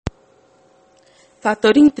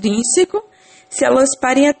Fator intrínseco, células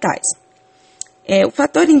parietais. O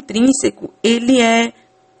fator intrínseco, ele é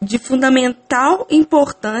de fundamental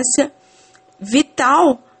importância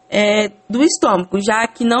vital do estômago, já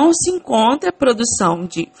que não se encontra a produção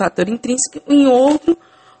de fator intrínseco em outro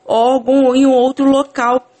órgão ou em outro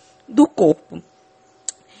local do corpo.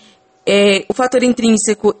 O fator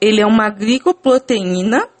intrínseco, ele é uma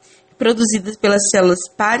glicoproteína produzida pelas células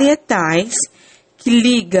parietais,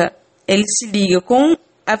 ele se liga com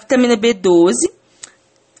a vitamina B12,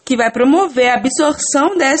 que vai promover a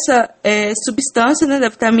absorção dessa substância, né, da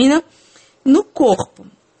vitamina, no corpo.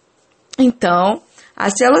 Então,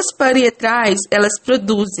 as células parietais, elas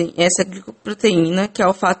produzem essa glicoproteína, que é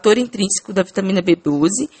o fator intrínseco da vitamina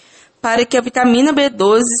B12, para que a vitamina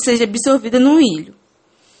B12 seja absorvida no ilho.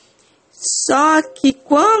 Só que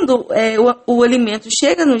quando o alimento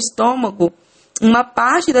chega no estômago, uma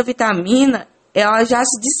parte da vitamina ela já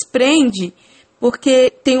se desprende, porque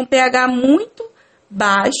tem um pH muito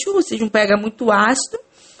baixo, ou seja, um pH muito ácido,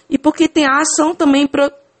 e porque tem a ação também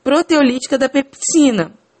proteolítica da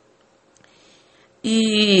pepsina.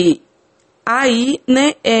 E aí,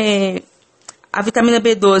 né, a vitamina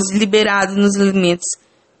B12 liberada nos alimentos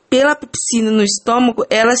pela pepsina no estômago,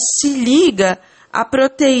 ela se liga a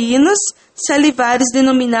proteínas salivares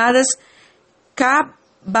denominadas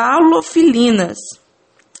cabalofilinas,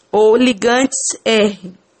 ou ligantes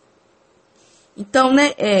R. Então,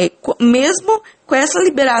 né, mesmo com essa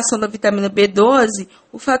liberação da vitamina B12,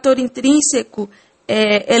 o fator intrínseco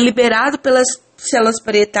é liberado pelas células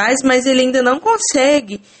parietais, mas ele ainda não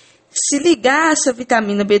consegue se ligar a essa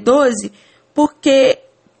vitamina B12 porque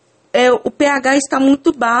o pH está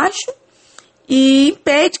muito baixo e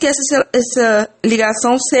impede que essa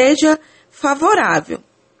ligação seja favorável.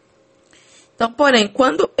 Então, porém,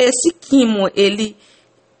 quando esse quimo ele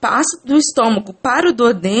passa do estômago para o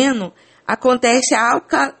duodeno, acontece a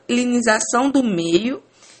alcalinização do meio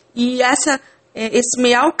e esse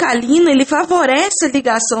meio alcalino ele favorece a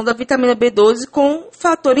ligação da vitamina B12 com o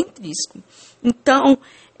fator intrínseco. Então,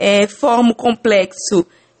 forma o complexo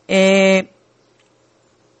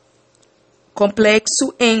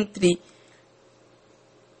entre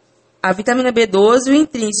a vitamina B12 e o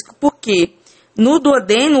intrínseco, porque no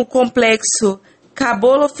duodeno o complexo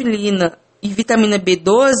cabalofilina e vitamina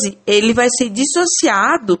B12 ele vai ser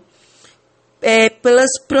dissociado pelas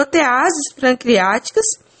proteases pancreáticas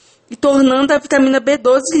e tornando a vitamina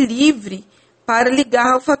B12 livre para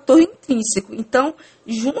ligar ao fator intrínseco. Então,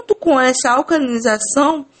 junto com essa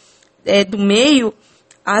alcalinização do meio,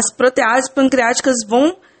 as proteases pancreáticas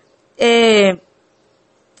vão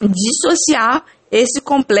dissociar esse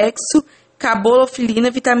complexo cabalofilina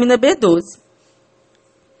e vitamina B12.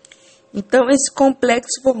 Então, esse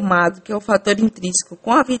complexo formado, que é o fator intrínseco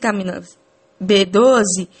com a vitamina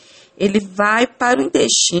B12, ele vai para o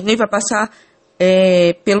intestino e vai passar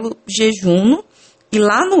pelo jejum, e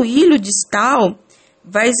lá no ilho distal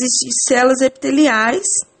vai existir células epiteliais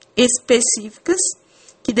específicas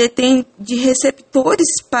que detêm de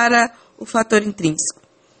receptores para o fator intrínseco.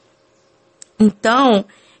 Então,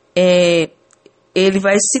 ele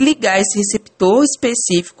vai se ligar a esse receptor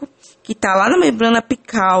específico que está lá na membrana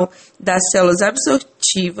apical das células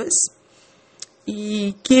absortivas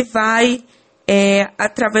e que vai,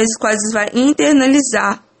 através dos quais vai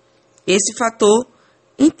internalizar esse fator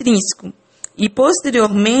intrínseco e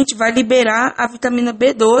posteriormente vai liberar a vitamina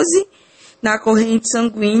B12 na corrente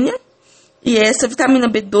sanguínea e essa vitamina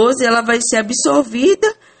B12 ela vai ser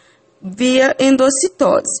absorvida via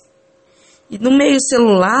endocitose. E no meio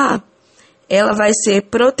celular ela vai ser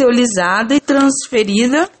proteolizada e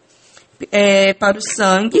transferida para o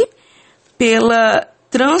sangue pela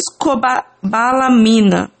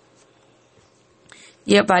transcobalamina.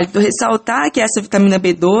 E é válido ressaltar que essa vitamina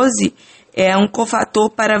B12 é um cofator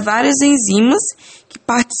para várias enzimas que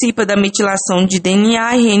participam da metilação de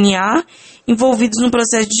DNA e RNA envolvidos no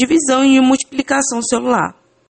processo de divisão e multiplicação celular.